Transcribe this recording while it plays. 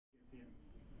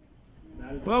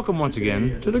Welcome once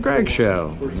again to the Greg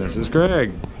Show. This is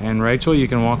Greg. And Rachel, you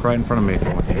can walk right in front of me if you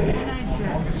want.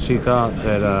 She thought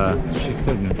that she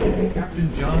couldn't.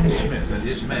 Captain John Smith and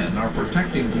his men are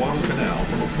protecting Guadalcanal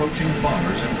from approaching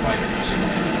bombers and fighters.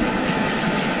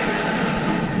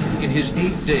 In his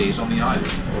 8 days on the island,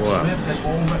 Smith has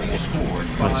already scored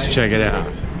 5. Let's check it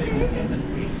out.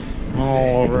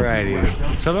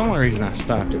 Alrighty. So the only reason I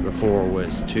stopped it before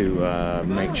was to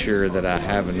make sure that I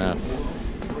have enough,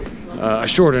 a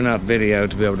short enough video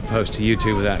to be able to post to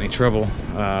YouTube without any trouble.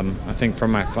 I think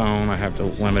from my phone I have to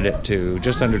limit it to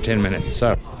just under 10 minutes.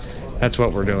 So that's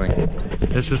what we're doing.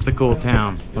 This is the cool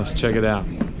town. Let's check it out.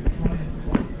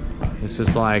 This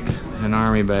is like an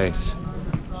army base.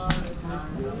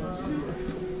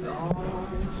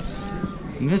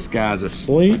 And this guy's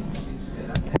asleep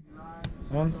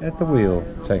at the wheel,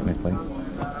 technically.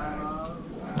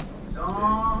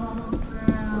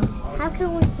 How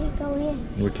can we go in?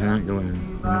 We cannot go in.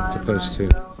 We're not supposed to.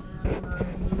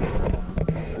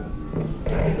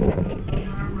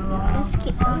 Let's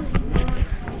keep going.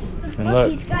 And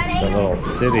look, the little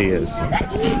city is...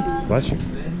 Bless you.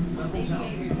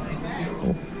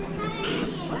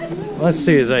 Let's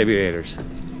see his aviators.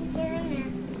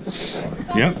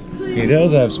 Yep, he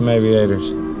does have some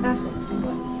aviators.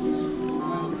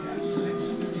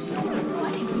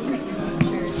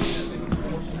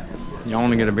 Y'all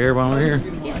want to get a beer while we're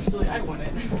here? Yeah, actually, I want it.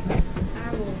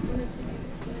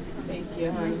 Thank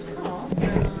you. Nice call.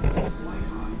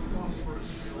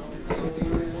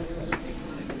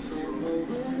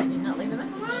 Did you not leave a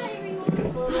message?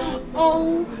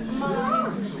 Oh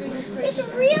my goodness gracious. It's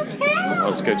a real town.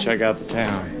 Let's go check out the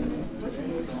town.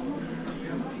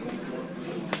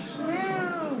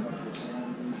 Wow.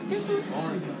 This is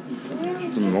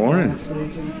Good morning.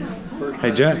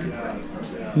 Hey, Jack.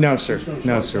 No, sir.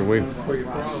 No, sir. We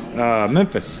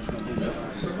Memphis.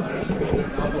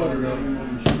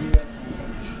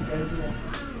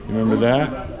 You remember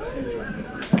that?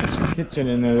 There's a kitchen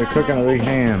in there. They're cooking a big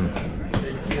ham.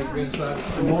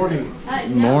 Good morning.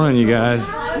 Good morning, you guys.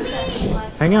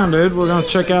 Hang on, dude. We're gonna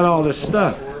check out all this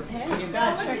stuff. Hey, you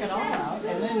gotta check it all out,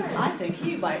 and then I think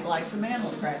he might like some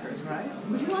animal crackers, right?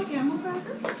 Would you like animal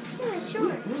crackers? yeah,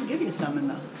 sure. We'll give you some in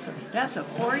the. That's a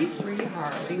 43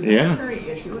 Harley Yeah. military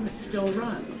issue, and it still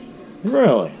runs.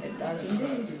 Really? It does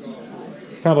indeed.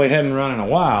 Probably hadn't run in a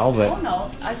while, Oh but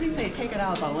no, I think they take it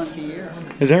out about once a year.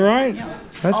 is that right? Yeah.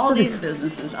 That's All pretty. these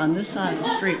businesses on this side of the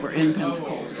street were in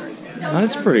Pensacola.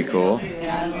 That's pretty cool.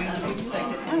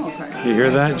 Animal crackers. You hear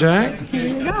that, Jack? Here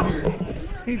you go.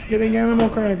 He's getting animal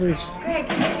crackers. Greg,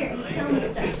 come here. He's telling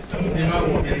stuff. You might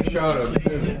want to get a shot of it.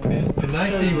 In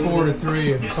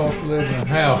 1943, the cost of living in a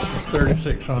house was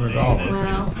 $3,600.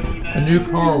 Wow. A new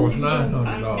car was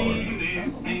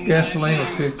 $900. Gasoline was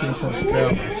 15 cents a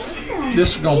gallon.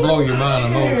 This is gonna blow your mind.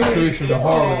 I'm old. Tuition to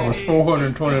Harvard was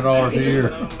 $420 a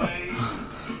year.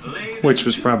 Which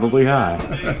was probably high.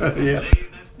 Yeah.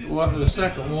 Well, the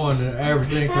second one, the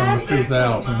average income was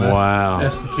 $2,000. Wow.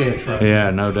 That's the catch, right? Yeah,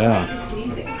 no doubt.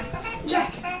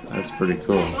 Jack. That's pretty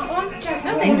cool. No,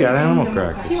 thank You you. got animal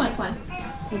crackers. She wants one.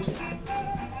 Thank you.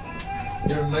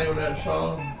 You know the name of that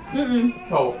song? Mm-mm.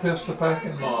 Oh, Pistol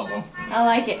Packing Mama. I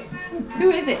like it.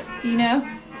 Who is it? Do you know?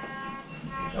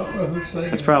 I don't know who's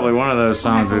singing. It's probably one of those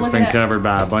songs I'll have that's to been look it up. covered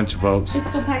by a bunch of folks.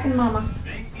 Pistol packing mama.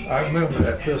 I remember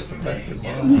that Pistol Packing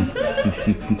Mama.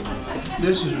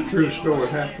 This is a true story. It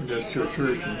happened at a church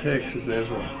in Texas. There's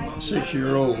a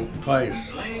 6-year-old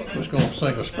class was going to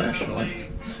sing a specialist,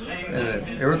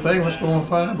 and everything was going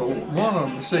fine. But one of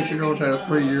the 6-year-olds had a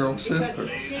 3-year-old sister.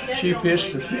 She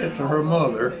pitched a fit to her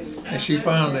mother, and she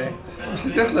finally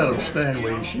said, "Just let them stand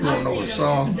with you. She won't know the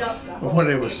song." But when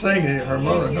they were singing it, her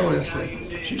mother noticed that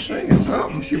she's singing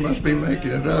something. She must be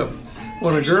making it up.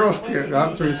 When the girls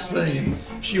got through singing,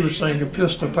 she was singing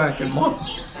Pistol Packing Mama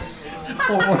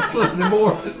on one Sunday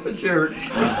morning at the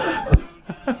church.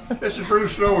 It's a true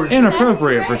story.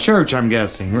 Inappropriate for church, I'm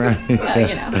guessing, right? Well,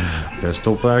 you know.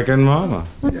 Pistol packing mama.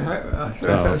 Yeah, I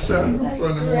that Sunday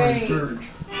morning at church.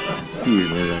 Excuse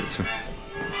me, Rachel.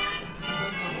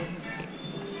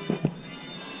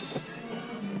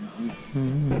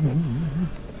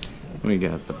 We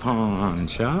got the pawn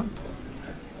shop.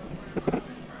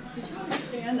 Did you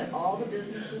understand that all the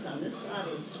businesses on this side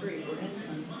of the street were in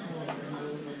Pensacola?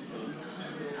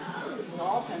 This is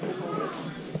all Pensacola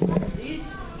businesses.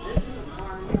 This is a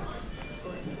farm milk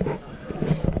discount.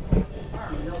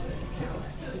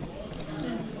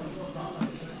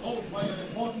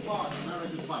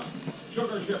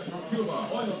 Sugar ships from Cuba,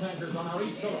 oil tankers on our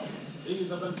east coast. These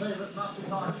have been favorite Nazi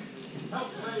targets. Help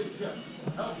save ships.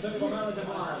 Help save American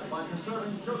lives by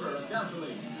conserving sugar and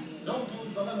gasoline. Don't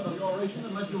use the limit of your ration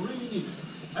unless you really need it.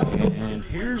 And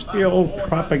here's the old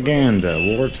propaganda,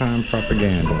 wartime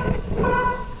propaganda.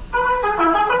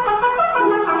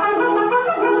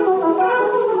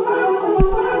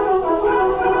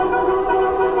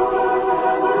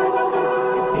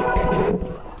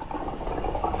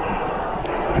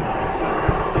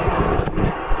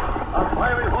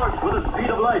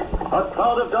 A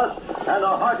cloud of dust, and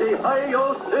a hearty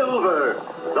hi-yo silver.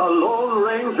 The Lone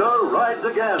Ranger rides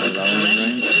again.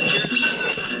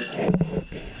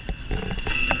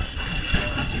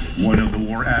 One of the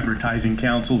War Advertising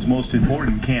Council's most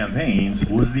important campaigns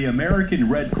was the American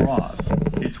Red Cross.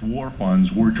 Its war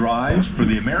funds were drives for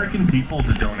the American people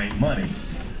to donate money.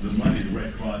 The money the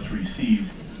Red Cross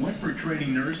received went for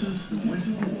training nurses who went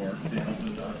to war to help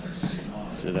the doctors.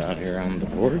 Sit out here on the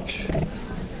porch.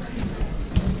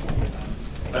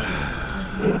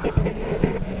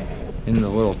 In the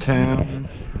little town.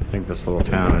 I think this little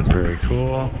town is very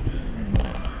cool.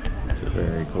 It's a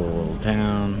very cool little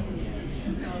town.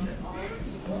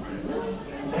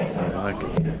 I like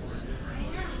it.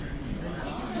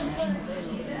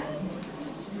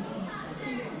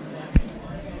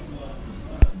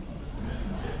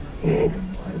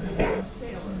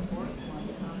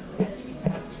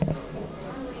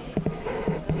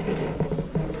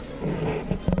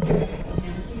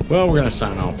 Well, we're going to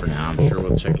sign off for now. I'm sure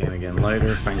we'll check in again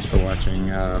later. Thanks for watching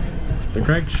The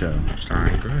Greg Show,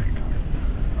 starring Greg.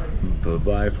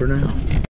 Bye-bye for now.